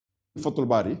Fathul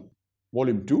Bari,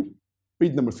 volume 2,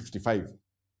 page number 65,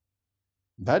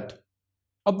 that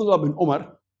Abdullah bin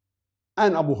Umar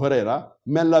and Abu Huraira,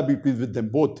 may Allah be pleased with them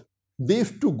both, they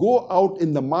used to go out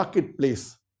in the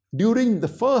marketplace during the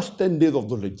first 10 days of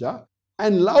Dhul Hijjah,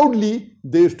 and loudly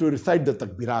they used to recite the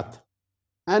Takbirat.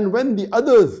 And when the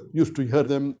others used to hear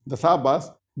them, the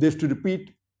Sahabas, they used to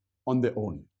repeat on their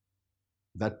own.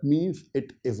 That means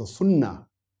it is a Sunnah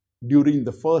during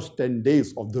the first 10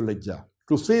 days of Dhul Hijjah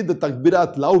to say the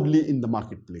Takbirat loudly in the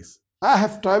marketplace. I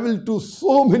have traveled to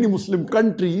so many Muslim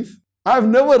countries. I have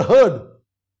never heard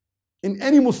in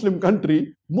any Muslim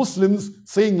country Muslims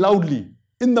saying loudly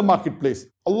in the marketplace,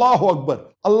 Allahu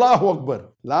Akbar, Allahu Akbar,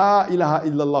 La ilaha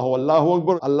illallah, Allahu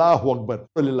Akbar, Allahu Akbar,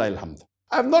 Walillahi alhamd.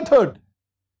 I have not heard.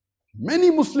 Many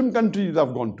Muslim countries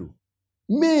I've gone to.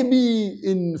 Maybe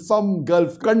in some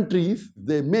Gulf countries,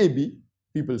 there may be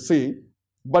people saying,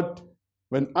 but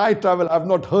when I travel, I've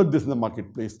not heard this in the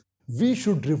marketplace. We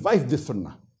should revive this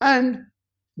Sunnah. And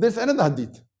there's another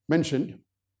hadith mentioned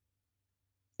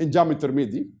in Jami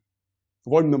Tirmidhi,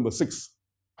 volume number 6,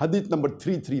 hadith number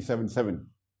 3377,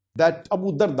 that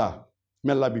Abu Darda,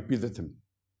 may Allah be pleased with him,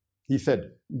 he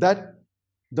said that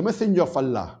the Messenger of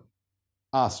Allah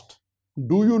asked,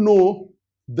 do you know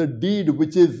the deed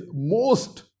which is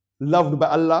most loved by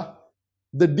Allah,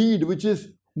 the deed which is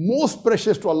most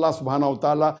precious to Allah subhanahu wa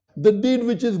ta'ala, the deed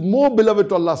which is more beloved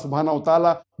to Allah subhanahu wa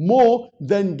ta'ala, more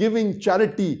than giving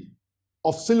charity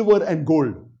of silver and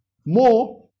gold,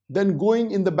 more than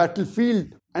going in the battlefield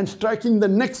and striking the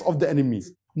necks of the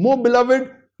enemies, more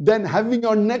beloved than having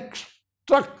your neck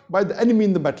struck by the enemy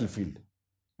in the battlefield?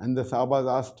 And the Sahabas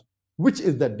asked, which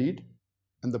is that deed?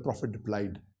 And the Prophet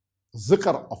replied,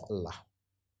 Zikr of Allah.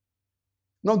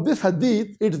 Now this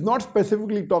hadith, it is not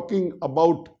specifically talking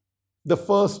about the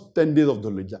first 10 days of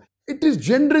Dhul Hijjah. It is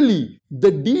generally the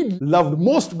deed loved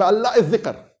most by Allah is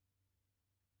zikr.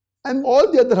 And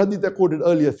all the other hadith I quoted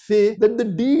earlier say that the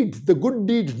deeds, the good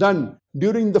deeds done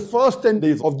during the first 10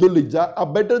 days of Dhul Hijjah are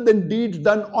better than deeds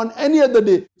done on any other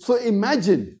day. So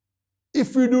imagine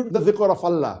if we do the zikr of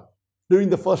Allah during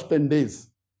the first 10 days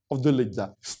of Dhul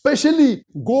Hijjah, especially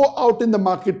go out in the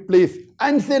marketplace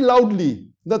and say loudly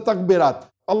the takbirat,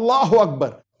 Allahu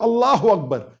Akbar, Allahu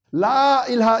Akbar, La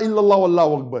ilaha illallah,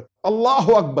 Allahu Akbar,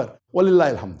 Allahu Akbar,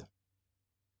 Walillahi alhamd.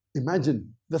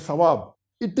 Imagine the sawab.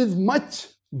 It is much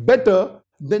better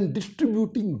than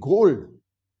distributing gold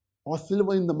or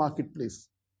silver in the marketplace.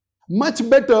 Much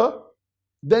better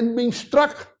than being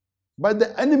struck by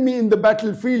the enemy in the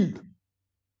battlefield,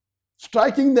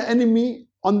 striking the enemy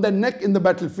on the neck in the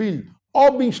battlefield,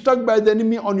 or being struck by the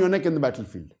enemy on your neck in the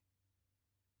battlefield.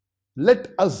 Let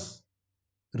us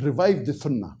revive the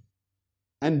Sunnah,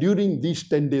 and during these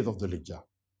 10 days of Dhul Hijjah,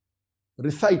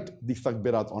 recite these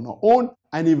takbirat on our own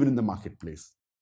and even in the marketplace.